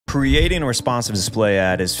Creating a responsive display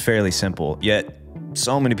ad is fairly simple, yet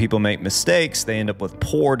so many people make mistakes. They end up with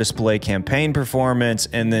poor display campaign performance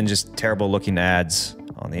and then just terrible looking ads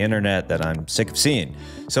on the internet that I'm sick of seeing.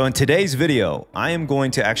 So in today's video, I am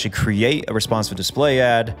going to actually create a responsive display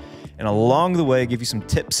ad and along the way give you some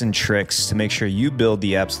tips and tricks to make sure you build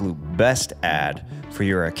the absolute best ad for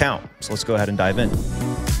your account. So let's go ahead and dive in.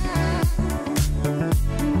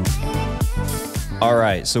 All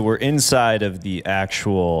right, so we're inside of the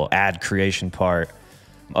actual ad creation part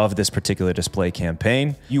of this particular display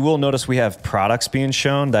campaign. You will notice we have products being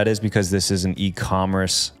shown. That is because this is an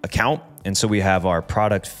e-commerce account. And so we have our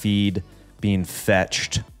product feed being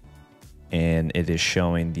fetched and it is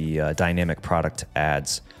showing the dynamic product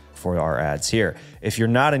ads for our ads here. If you're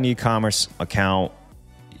not an e-commerce account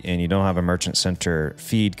and you don't have a Merchant Center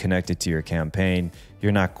feed connected to your campaign,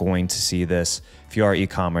 you're not going to see this. If you are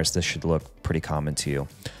e-commerce, this should look pretty common to you,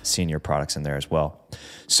 seeing your products in there as well.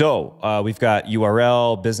 So we've got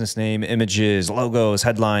URL, business name, images, logos,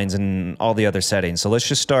 headlines, and all the other settings. So let's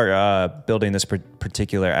just start building this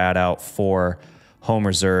particular ad out for Home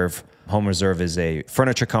Reserve. Home Reserve is a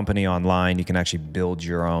furniture company online. You can actually build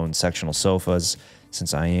your own sectional sofas.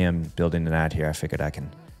 Since I am building an ad here, I figured I can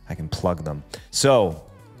plug them. So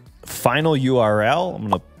final URL, I'm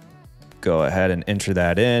gonna go ahead and enter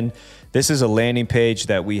that in. This is a landing page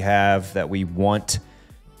that we have that we want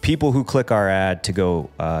people who click our ad to go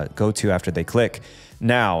to after they click.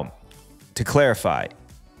 Now, to clarify,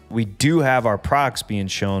 we do have our products being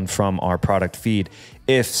shown from our product feed.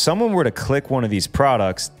 If someone were to click one of these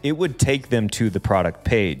products, it would take them to the product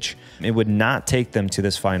page. It would not take them to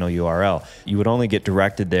this final URL. You would only get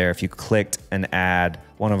directed there if you clicked an ad,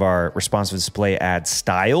 one of our responsive display ad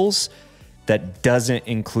styles that doesn't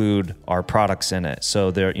include our products in it. So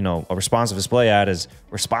there, a responsive display ad is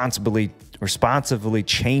responsibly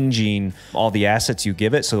changing all the assets you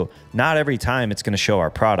give it. So not every time it's going to show our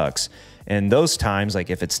products. And those times, like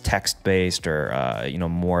if it's text-based or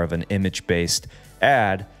more of an image-based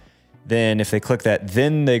ad, then if they click that,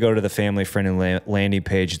 then they go to the family-friendly landing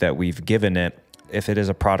page that we've given it. If it is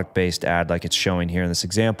a product-based ad like it's showing here in this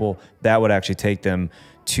example, that would actually take them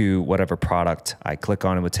to whatever product I click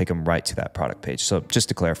on. It would take them right to that product page. So just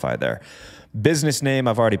to clarify there. Business name,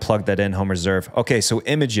 I've already plugged that in, Home Reserve. Okay, so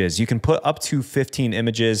images. You can put up to 15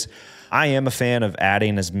 images. I am a fan of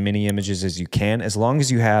adding as many images as you can, as long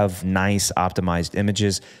as you have nice optimized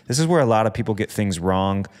images. This is where a lot of people get things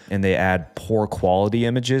wrong and they add poor quality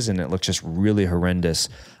images and it looks just really horrendous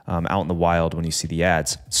out in the wild when you see the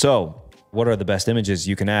ads. So what are the best images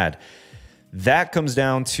you can add? That comes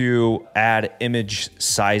down to add image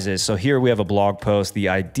sizes. So here we have a blog post, the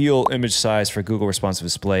ideal image size for Google responsive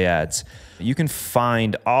display ads. You can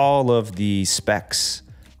find all of the specs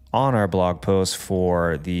on our blog post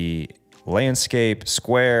for the landscape,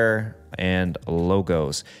 square, and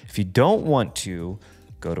logos. If you don't want to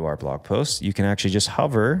go to our blog post, you can actually just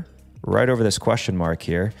hover right over this question mark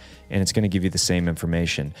here, and it's going to give you the same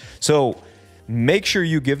information. So make sure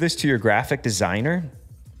you give this to your graphic designer.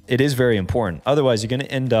 It is very important. Otherwise, you're going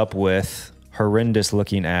to end up with horrendous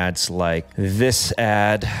looking ads like this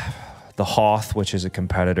ad, the Hoth, which is a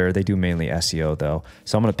competitor. They do mainly SEO though.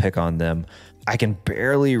 So I'm going to pick on them. I can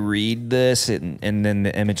barely read this and then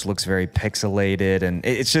the image looks very pixelated and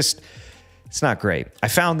it's not great. I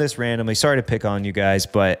found this randomly. Sorry to pick on you guys,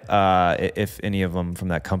 but if any of them from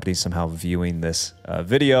that company somehow viewing this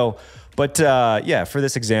video. But yeah, for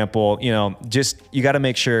this example, you got to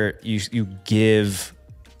make sure you give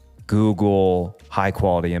Google high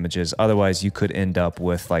quality images. Otherwise, you could end up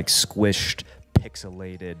with like squished,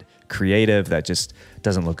 pixelated creative that just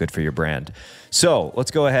doesn't look good for your brand. So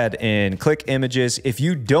let's go ahead and click images. If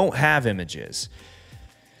you don't have images,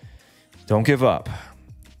 don't give up.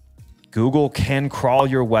 Google can crawl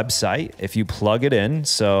your website if you plug it in.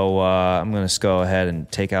 So I'm going to go ahead and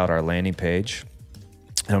take out our landing page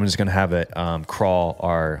and I'm just going to have it crawl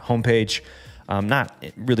our homepage. Not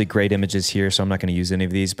really great images here, so I'm not going to use any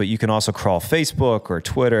of these, but you can also crawl Facebook or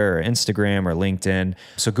Twitter or Instagram or LinkedIn.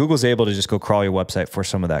 So Google's able to just go crawl your website for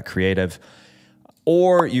some of that creative.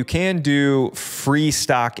 Or you can do free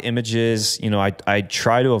stock images. I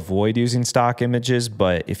try to avoid using stock images,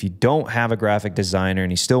 but if you don't have a graphic designer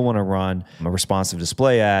and you still want to run a responsive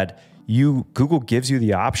display ad, Google gives you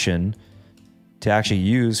the option to actually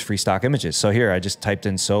use free stock images. So here I just typed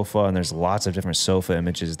in sofa and there's lots of different sofa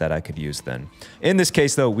images that I could use then. In this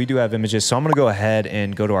case though, we do have images. So I'm gonna go ahead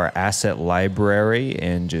and go to our asset library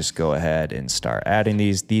and just go ahead and start adding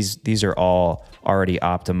these. These are all already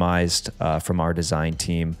optimized from our design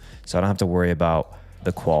team. So I don't have to worry about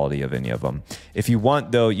the quality of any of them. If you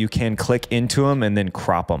want though, you can click into them and then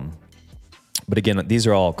crop them. But again, these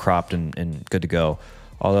are all cropped and good to go.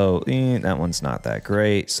 Although that one's not that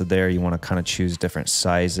great. So there you want to kind of choose different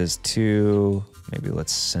sizes too. Maybe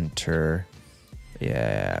let's center.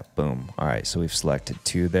 Yeah, boom. All right, so we've selected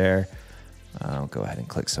 2 there. I'll go ahead and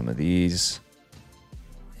click some of these.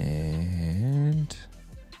 And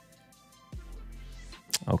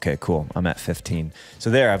okay, cool. I'm at 15.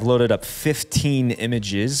 So there, I've loaded up 15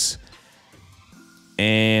 images.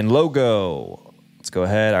 And logo. Let's go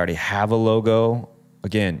ahead. I already have a logo.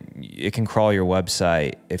 Again, it can crawl your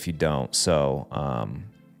website if you don't. So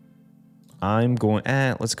I'm going,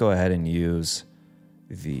 let's go ahead and use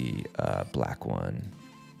the black one.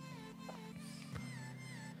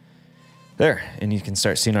 There, and you can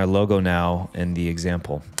start seeing our logo now in the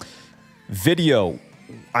example. Video.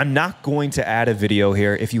 I'm not going to add a video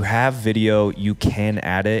here. If you have video, you can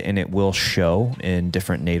add it and it will show in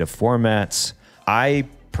different native formats. I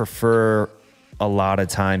prefer a lot of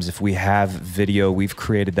times if we have video, we've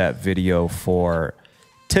created that video for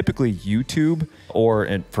typically YouTube or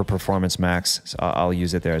for Performance Max. So I'll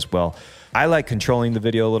use it there as well. I like controlling the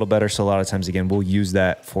video a little better. So a lot of times, again, we'll use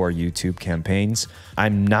that for YouTube campaigns.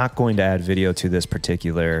 I'm not going to add video to this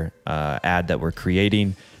particular ad that we're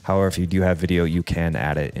creating. However, if you do have video, you can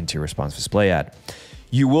add it into your responsive display ad.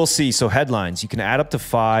 You will see, so headlines, you can add up to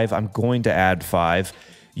 5. I'm going to add 5.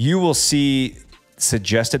 You will see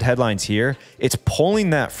suggested headlines here. It's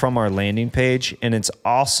pulling that from our landing page, and it's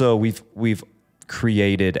also, we've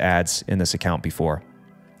created ads in this account before.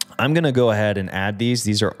 I'm gonna go ahead and add these.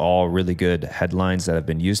 These are all really good headlines that have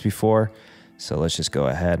been used before. So let's just go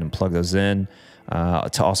ahead and plug those in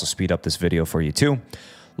to also speed up this video for you too.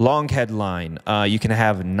 Long headline, you can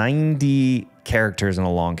have 90 characters in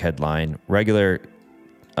a long headline. Regular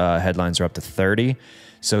headlines are up to 30.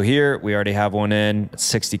 So here we already have one in,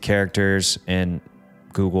 60 characters, and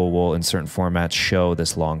Google will in certain formats show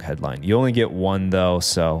this long headline. You only get 1 though,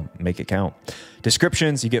 so make it count.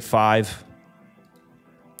 Descriptions, you get 5.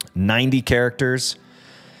 90 characters,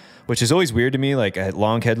 which is always weird to me. Like a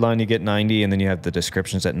long headline, you get 90, and then you have the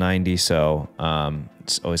descriptions at 90. So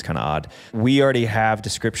it's always kind of odd. We already have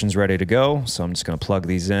descriptions ready to go. So I'm just going to plug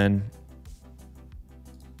these in.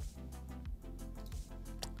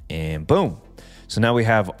 And boom. So now we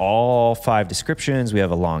have all 5 descriptions. We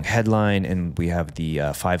have a long headline, and we have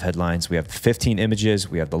the 5 headlines. We have 15 images.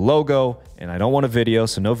 We have the logo, and I don't want a video,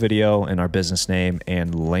 so no video, and our business name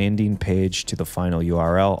and landing page to the final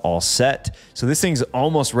URL all set. So this thing's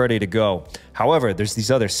almost ready to go. However, there's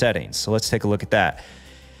these other settings. So let's take a look at that.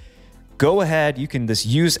 Go ahead, you can just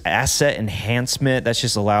use asset enhancement. That's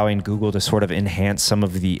just allowing Google to sort of enhance some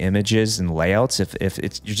of the images and layouts. If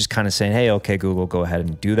it's, you're just kind of saying, hey, okay, Google, go ahead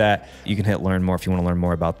and do that. You can hit learn more if you want to learn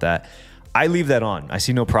more about that. I leave that on. I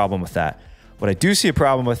see no problem with that. What I do see a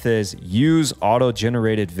problem with is use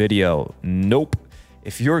auto-generated video. Nope.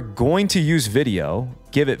 If you're going to use video,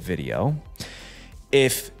 give it video.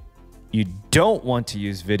 If you don't want to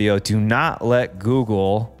use video, do not let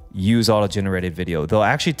Google use auto-generated video. They'll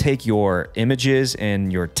actually take your images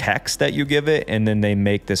and your text that you give it, and then they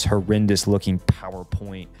make this horrendous looking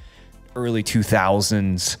PowerPoint early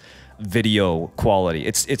 2000s video quality.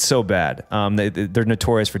 It's so bad. They're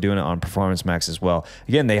notorious for doing it on Performance Max as well.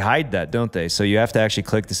 Again, they hide that, don't they? So you have to actually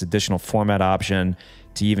click this additional format option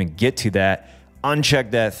to even get to that. Uncheck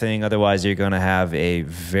that thing, otherwise you're going to have a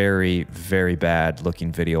very, very bad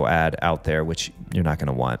looking video ad out there, which you're not going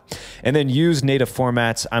to want. And then use native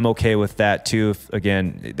formats. I'm okay with that too.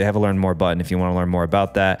 Again, they have a learn more button if you want to learn more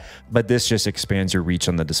about that, but this just expands your reach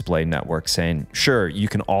on the display network, saying, sure, you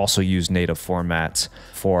can also use native formats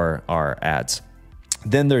for our ads.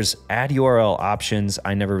 Then there's add URL options.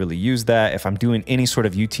 I never really use that. If I'm doing any sort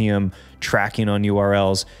of UTM tracking on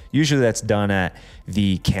URLs, usually that's done at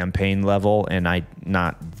the campaign level and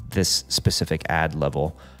not this specific ad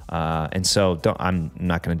level. And so I'm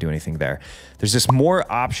not going to do anything there. There's this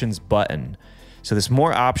more options button. So this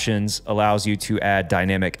more options allows you to add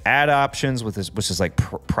dynamic ad options, which is like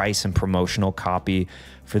price and promotional copy.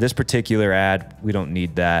 For this particular ad, we don't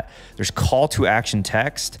need that. There's call to action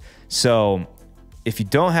text. So if you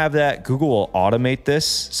don't have that, Google will automate this.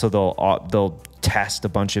 So they'll test a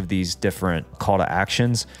bunch of these different call to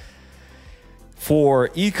actions. For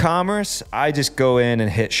e-commerce, I just go in and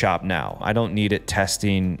hit shop now. I don't need it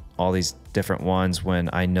testing all these different ones when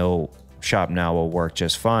I know shop now will work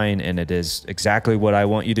just fine, and it is exactly what I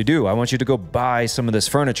want you to do. I want you to go buy some of this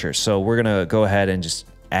furniture. So we're gonna go ahead and just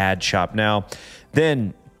add shop now.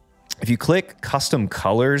 Then if you click custom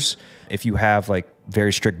colors, if you have like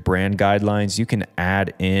very strict brand guidelines, you can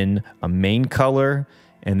add in a main color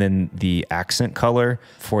and then the accent color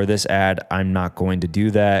for this ad, I'm not going to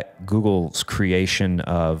do that. Google's creation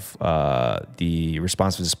of the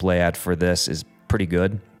responsive display ad for this is pretty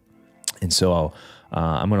good. And so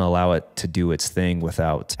I'm going to allow it to do its thing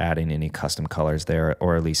without adding any custom colors there,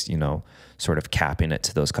 or at least, you know, sort of capping it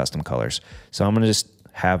to those custom colors. So I'm going to just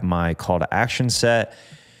have my call to action set.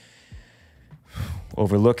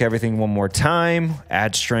 Overlook everything one more time.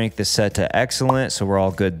 Ad strength is set to excellent, so we're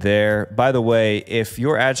all good there. By the way, if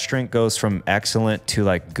your ad strength goes from excellent to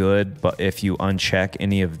like good, but if you uncheck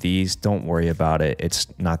any of these, don't worry about it. It's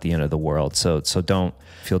not the end of the world. So don't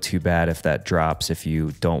feel too bad if that drops if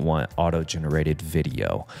you don't want auto-generated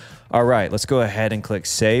video. All right, let's go ahead and click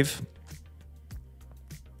save.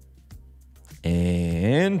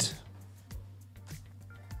 And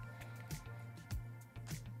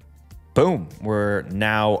boom, we're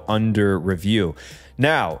now under review.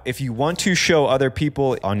 Now, if you want to show other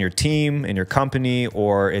people on your team, in your company,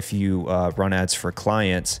 or if you run ads for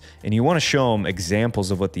clients and you want to show them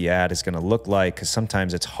examples of what the ad is going to look like, because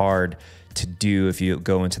sometimes it's hard to do if you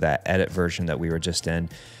go into that edit version that we were just in,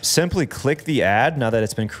 simply click the ad. Now that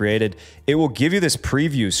it's been created, it will give you this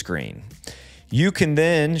preview screen. You can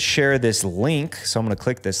then share this link. So I'm going to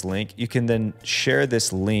click this link. You can then share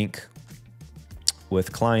this link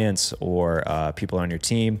with clients or people on your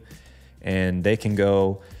team, and they can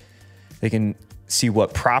see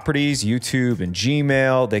what properties, YouTube and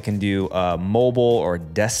Gmail. They can do mobile or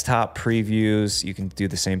desktop previews. You can do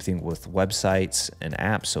the same thing with websites and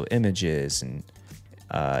apps, so images and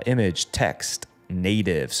image, text,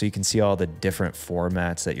 native. So you can see all the different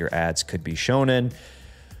formats that your ads could be shown in.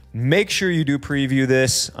 Make sure you do preview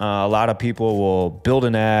this. A lot of people will build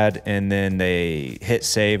an ad and then they hit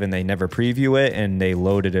save and they never preview it, and they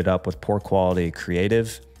loaded it up with poor quality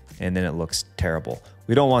creative and then it looks terrible.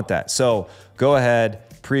 We don't want that. So go ahead,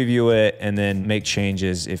 preview it, and then make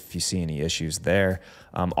changes if you see any issues there.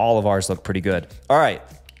 All of ours look pretty good. All right,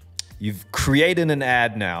 you've created an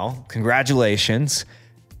ad now. Congratulations.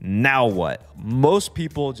 Now what? Most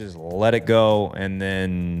people just let it go and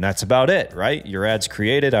then that's about it, right? Your ad's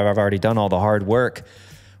created. I've already done all the hard work.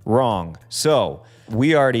 Wrong. So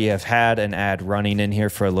we already have had an ad running in here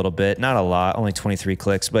for a little bit, not a lot, only 23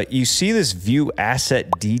 clicks, but you see this view asset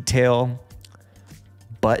detail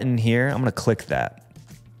button here. I'm going to click that.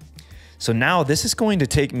 So now this is going to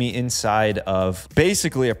take me inside of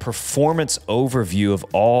basically a performance overview of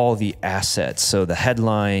all the assets. So the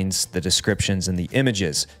headlines, the descriptions, and the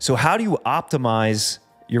images. So how do you optimize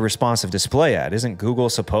your responsive display ad? Isn't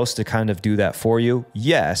Google supposed to kind of do that for you?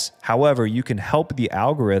 Yes. However, you can help the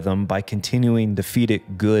algorithm by continuing to feed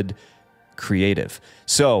it good creative.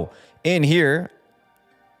 So in here,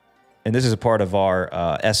 and this is a part of our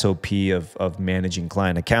SOP of managing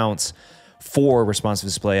client accounts, for responsive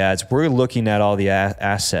display ads, we're looking at all the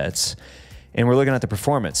assets and we're looking at the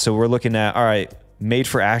performance. So we're looking at, all right, made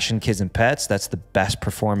for action kids and pets. That's the best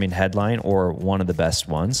performing headline or one of the best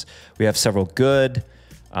ones. We have several good,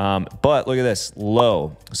 but look at this,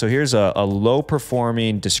 low. So here's a low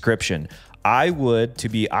performing description. I would, to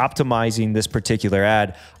be optimizing this particular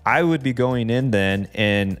ad, I would be going in then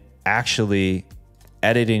and actually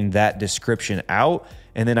editing that description out,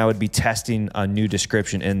 and then I would be testing a new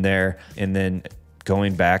description in there and then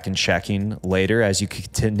going back and checking later as you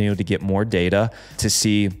continue to get more data to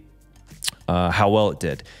see how well it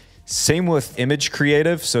did. Same with image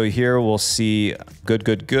creative. So here we'll see good,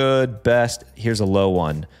 good, good, best. Here's a low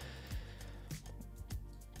one.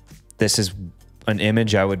 This is an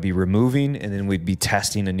image I would be removing, and then we'd be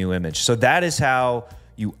testing a new image. So that is how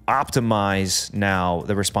you optimize now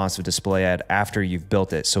the responsive display ad after you've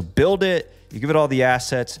built it. So build it, you give it all the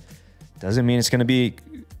assets. Doesn't mean it's going to be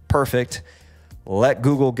perfect. Let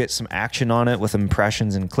Google get some action on it with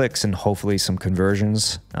impressions and clicks and hopefully some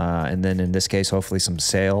conversions. And then in this case, hopefully some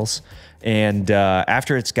sales. And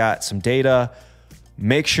after it's got some data,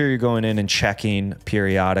 make sure you're going in and checking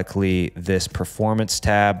periodically this performance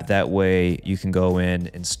tab. That way you can go in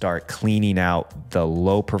and start cleaning out the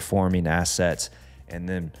low performing assets and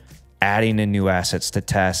then adding in new assets to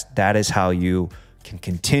test. That is how you can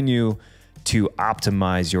continue to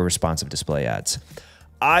optimize your responsive display ads.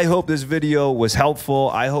 I hope this video was helpful.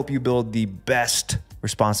 I hope you build the best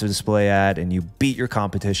responsive display ad and you beat your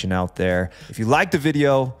competition out there. If you liked the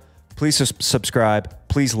video, please subscribe,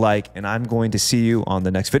 please like, and I'm going to see you on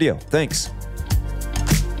the next video. Thanks.